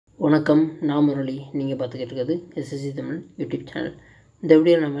வணக்கம், நான் முரளி. நீங்கள் பார்த்துக்கிட்டு இருக்கிறது SSC தமிழ் யூடியூப் சேனல். இந்த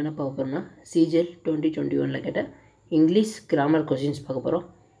வீடியோ நம்ம என்ன பார்க்க போகிறோம்னா CGL 2021 கேட்ட இங்கிலீஷ் கிராமர் கொஷின்ஸ் பார்க்க போகிறோம்.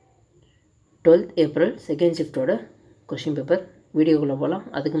 12th April second ஷிஃப்ட்டோட question paper. வீடியோக்குள்ளே போகலாம்.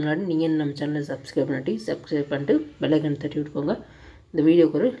 அதுக்கு முன்னாடி நீங்கள் நம்ம சேனலை சப்ஸ்கிரைப் பண்ணிட்டு பெல் ஐக்கான் தட்டி விட்டுக்கோங்க. இந்த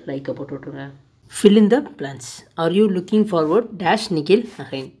வீடியோக்கு ஒரு லைக்கை போட்டு விட்ருங்க. Fill in the blanks. Are you looking forward dash Nikhil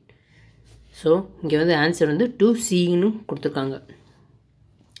again? So இங்கே வந்து ஆன்சர் வந்து 2Cன்னு கொடுத்துருக்காங்க.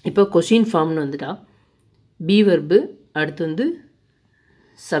 இப்போ கொஷின் ஃபார்ம்னு வந்துட்டா பி வெர்பு, அடுத்து வந்து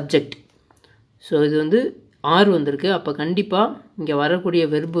சப்ஜெக்ட். ஸோ இது வந்து ஆர் வந்திருக்கு. அப்போ கண்டிப்பாக இங்கே வரக்கூடிய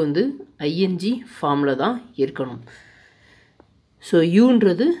வெர்பு வந்து ஐஎன்ஜி ஃபார்மில் தான் இருக்கணும். So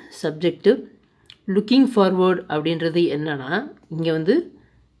யூன்றது subject. லுக்கிங் ஃபார்வர்ட் அப்படின்றது என்னென்னா இங்கே வந்து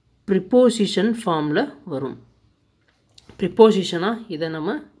ப்ரிப்போசிஷன் ஃபார்மில் வரும். ப்ரிப்போசிஷனாக இதை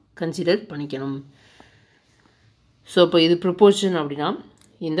நம்ம கன்சிடர் பண்ணிக்கணும். ஸோ இப்போ இது ப்ரிப்போசிஷன் அப்படின்னா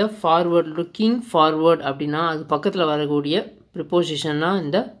இந்த ஃபார்வர்ட், லுக்கிங் ஃபார்வர்ட் அப்படின்னா அது பக்கத்தில் வரக்கூடிய ப்ரிப்போசிஷன்னா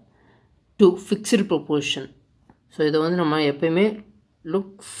இந்த டு ஃபிக்ஸ்டு ப்ரிப்போசிஷன். ஸோ இதை வந்து நம்ம எப்பயுமே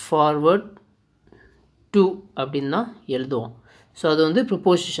லுக் ஃபார்வர்ட் டு அப்படின்னு தான் எழுதுவோம். ஸோ அது வந்து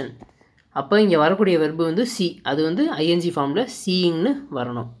ப்ரிப்போசிஷன். அப்போ இங்கே வரக்கூடிய வெர்பு வந்து சி, அது வந்து ஐஎன்ஜி ஃபார்மில் சீயிங்னு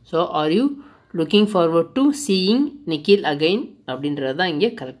வரணும். So are you looking forward to seeing Nikhil again அப்படின்றது தான்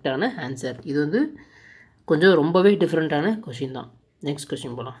இங்கே கரெக்டான ஆன்சர். இது வந்து கொஞ்சம் ரொம்பவே டிஃப்ரெண்ட்டான கொஷின் தான். நெக்ஸ்ட்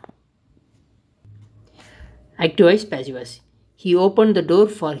கொஷின் போகலாம். Active voice, passive voice. He open the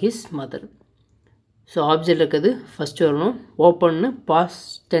door for his mother. So object இருக்குது ஃபஸ்ட்டு வரணும். ஓப்பன்னு பாஸ்ட்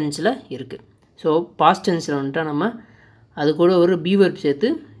டென்ஸில் இருக்குது. ஸோ பாஸ்ட் டென்ஸில் வந்துட்டால் நம்ம அது கூட ஒரு பி வெர்ப் சேர்த்து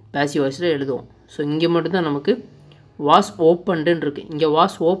பேசிவ் வாய்ஸில் எழுதுவோம். ஸோ இங்கே மட்டும்தான் நமக்கு வாஸ் ஓப்பன்டுன்னு இருக்குது. இங்கே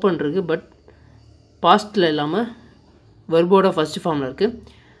வாஸ் ஓப்பன் இருக்குது, பட் பாஸ்ட்டில் இல்லாமல் வெர்போட ஃபஸ்ட்டு ஃபார்மில் இருக்குது.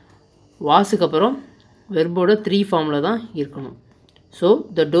 வாஸுக்கு அப்புறம் வெர்போட 3 ஃபார்மில் தான் இருக்கணும். So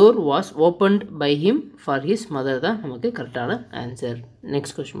the door was opened by him for his mother தான் நமக்கு கரெக்டான ஆன்சர்.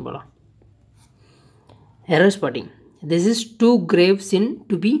 நெக்ஸ்ட் கொஸ்டின் போகலாம். Error spotting. This is 2 grave sin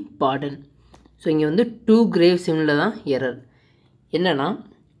to be pardoned. So இங்கே வந்து 2 grave sinல தான் எரர். என்னென்னா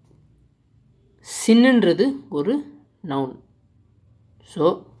சின்னுன்றது ஒரு நவுன். ஸோ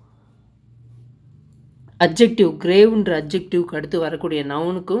அட்ஜெக்டிவ், கிரேவ்ன்ற அட்ஜெக்டிவ்க்கு அடுத்து வரக்கூடிய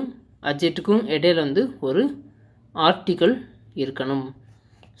நவுனுக்கும் அட்ஜெக்ட்டுக்கும் இடையில வந்து ஒரு ஆர்டிக்கல் இருக்கணும்.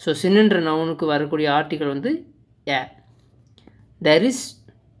 ஸோ சின்னுன்ற நவுனுக்கு வரக்கூடிய ஆர்டிக்கல் வந்து ஏ. There is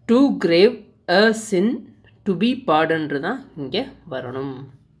 2 grave a sin to be pardoned தான் இங்கே வரணும்.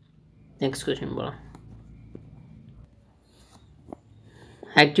 நெக்ஸ்ட் கொஸ்டின் போகலாம்.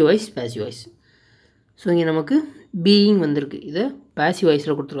 Active voice, passive voice. So இங்கே நமக்கு பீயிங் வந்திருக்கு. இதை பேசிவ்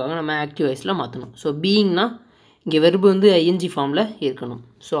வாய்ஸில் கொடுத்துருக்காங்க, நம்ம ஆக்டிவ் வாய்ஸில் மாற்றணும். ஸோ பீயிங்னா இங்கே வெர்பு வந்து ஐஎன்ஜி ஃபார்மில் இருக்கணும்.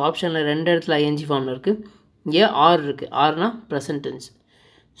 ஸோ ஆப்ஷனில் 2 இடத்துல ஐஎன்ஜி ஃபார்மில் இருக்குது. இங்கே ஆர் இருக்குது. ஆர்னா ப்ரெசன்ட் டென்ஸ்.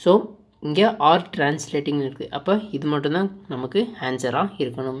 ஸோ இங்கே ஆர் டிரான்ஸ்லேட்டிங்னு இருக்குது. அப்போ இது மட்டும்தான் நமக்கு ஆன்சராக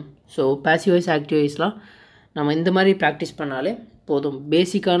இருக்கணும். ஸோ பேசிவ் வாய்ஸ், ஆக்டிவ் வாய்ஸ்லாம் நம்ம இந்த மாதிரி ப்ராக்டிஸ் பண்ணாலே போதும்.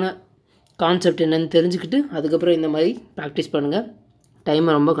 பேசிக்கான கான்செப்ட் என்னென்னு தெரிஞ்சுக்கிட்டு அதுக்கப்புறம் இந்த மாதிரி ப்ராக்டிஸ் பண்ணுங்கள்.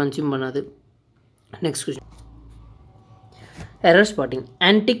 டைமை ரொம்ப கன்சியூம் பண்ணாது. Next question. Error spotting.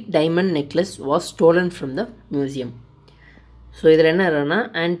 Antique diamond necklace was stolon from the museum. So இதில் என்ன எரர்னா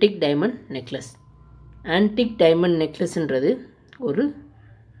antique diamond necklace. Antique diamond நெக்லஸ்ன்றது ஒரு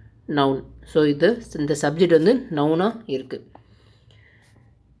நவுன். ஸோ இந்த சப்ஜெக்ட் வந்து நவுனாக இருக்குது.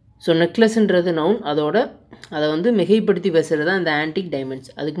 ஸோ நெக்லஸ்ன்றது நவுன், அதை வந்து மிகைப்படுத்தி பேசுகிறது தான் இந்த ஆன்டிக்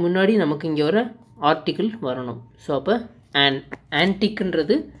டைமண்ட்ஸ். அதுக்கு முன்னாடி நமக்கு இங்கே ஒரு ஆர்டிக்கிள் வரணும். ஸோ அப்போ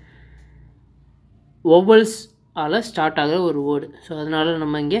ஆன்டிக்ன்றது ஒவல்ஸ் ஸ்டார்ட் ஆகிற ஒரு வேர்டு. ஸோ அதனால்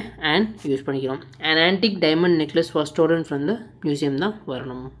நம்ம இங்கே யூஸ் பண்ணிக்கிறோம். Antique diamond necklace was stolon from the museum தான்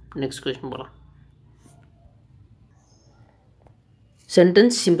வரணும். நெக்ஸ்ட் கொஸ்டின் போகலாம்.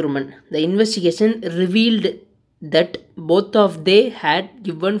 Sentence improvement. The investigation revealed that both of they had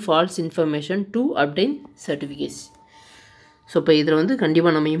given falls information to obtained certificates. So இப்போ இதில் வந்து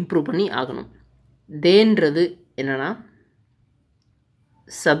கண்டிப்பாக நம்ம இம்ப்ரூவ் பண்ணி ஆகணும். தேன்றது என்னென்னா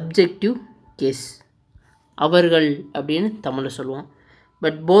சப்ஜெக்டிவ் கேஸ், அவர்கள் அப்படின்னு தமிழில் சொல்லுவோம்.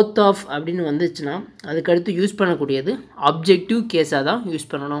 பட் போத் ஆஃப் அப்படின்னு வந்துச்சுன்னா அதுக்கடுத்து யூஸ் பண்ணக்கூடியது ஆப்ஜெக்டிவ் கேஸாக தான் யூஸ்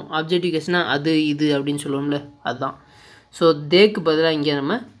பண்ணணும். ஆப்ஜெக்டிவ் கேஸ்னால் அது இது அப்படின்னு சொல்லுவோம்ல, அதுதான். ஸோ தேக்கு பதிலாக இங்கே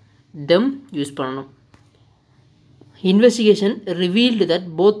நம்ம தெம் யூஸ் பண்ணணும். Investigation revealed that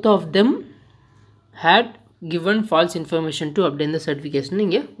both of them had given falls information to அப்படி இந்த சர்டிஃபிகேஷன்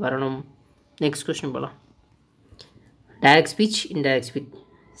இங்கே வரணும். நெக்ஸ்ட் கொஸ்டின் போகலாம். Direct speech, indirect speech.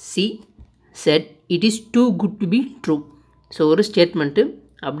 C set it is two good to be true. So ஒரு ஸ்டேட்மெண்ட்டு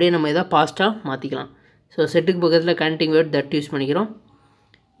அப்படியே நம்ம எதாவது பாஸ்ட்டாக மாற்றிக்கலாம். ஸோ செட்டுக்கு பக்கத்தில் கனெக்டிங் வேர்ட் தட் யூஸ் பண்ணிக்கிறோம்.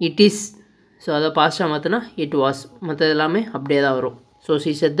 இட் இஸ் ஸோ அதை பாஸ்ட்டாக மாற்றினா இட் வாஸ், மற்றது எல்லாமே அப்படியே தான் வரும். So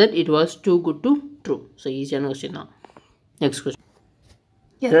she said that it was too good to true. So ஈஸியான கொஸ்டின் தான். Next question,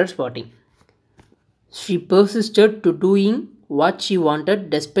 error spotting. She persisted to doing what she wanted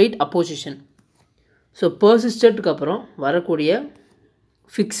despite opposition. So persistedக்கு அப்புறம் வரக்கூடிய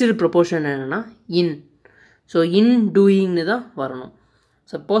ஃபிக்ஸ்டு ப்ரொபோர்ஷன் என்னென்னா இன். ஸோ இன் டூயிங்னு தான் வரணும்.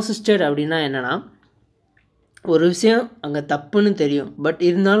 ஸோ persisted அப்படின்னா என்னென்னா, ஒரு விஷயம் அங்கே தப்புன்னு தெரியும், பட்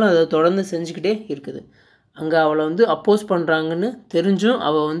இருந்தாலும் அதை தொடர்ந்து செஞ்சுக்கிட்டே இருக்குது. அங்கே அவளை வந்து அப்போஸ் பண்ணுறாங்கன்னு தெரிஞ்சும்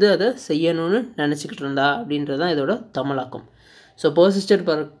அவள் வந்து அதை செய்யணும்னு நினச்சிக்கிட்டு இருந்தா அப்படின்றது தான் இதோட தமிழாக்கம். ஸோ persisted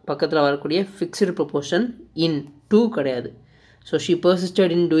பக்கத்தில் வரக்கூடிய ஃபிக்ஸ்டு ப்ரொபோர்ஷன் இன், டூ கிடையாது. So she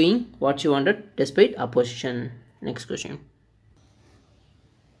persisted in doing what she wanted despite opposition. Next question.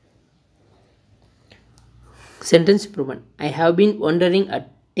 Sentence improvement. I have been wondering at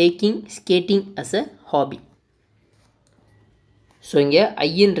taking skating as a hobby. So இங்கே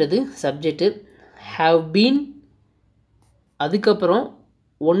ஐன்றது சப்ஜெக்டு, have been அதுக்கப்புறம்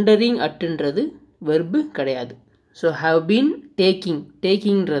wondering அட்டுன்றது verb கிடையாது. So have been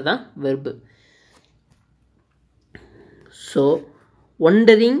டேக்கிங்கிறது தான் verb. So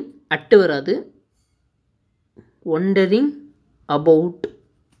wondering at வராது, wondering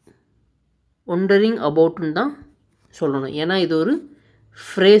அபவுட்னு தான் சொல்லணும். ஏன்னா இது ஒரு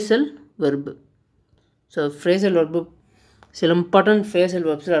phrasal verb. So phrasal verb சில இம்பார்ட்டன்ட் ஃப்ரேசல்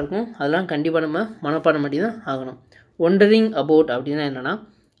வெர்ப்ஸ்லாம் இருக்கும், அதெல்லாம் கண்டிப்பாக நம்ம மனப்பாடம் பண்ணி தான் ஆகணும். ஒண்டரிங் அபவுட் அப்படின்னா என்னென்னா,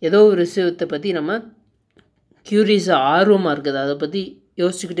 ஏதோ ஒரு விஷயத்தை பற்றி நம்ம க்யூரியஸாக ஆர்வமாக இருக்குது, அதை பற்றி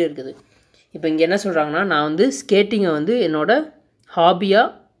யோசிச்சுக்கிட்டே இருக்குது. இப்போ இங்கே என்ன சொல்கிறாங்கன்னா, நான் வந்து ஸ்கேட்டிங்கை வந்து என்னோடய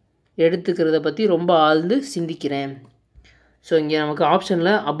ஹாபியாக எடுத்துக்கிறத பற்றி ரொம்ப ஆழ்ந்து சிந்திக்கிறேன். ஸோ இங்கே நமக்கு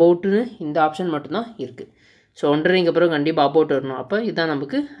ஆப்ஷனில் அபவுட்டுன்னு இந்த ஆப்ஷன் மட்டும்தான் இருக்குது. ஸோ ஒண்டரிங் அப்புறம் கண்டிப்பாக அபவுட் வரணும். அப்போ இதுதான்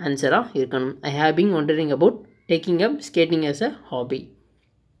நமக்கு ஆன்சராக இருக்கணும். I have been wondering about taking up skating as a hobby.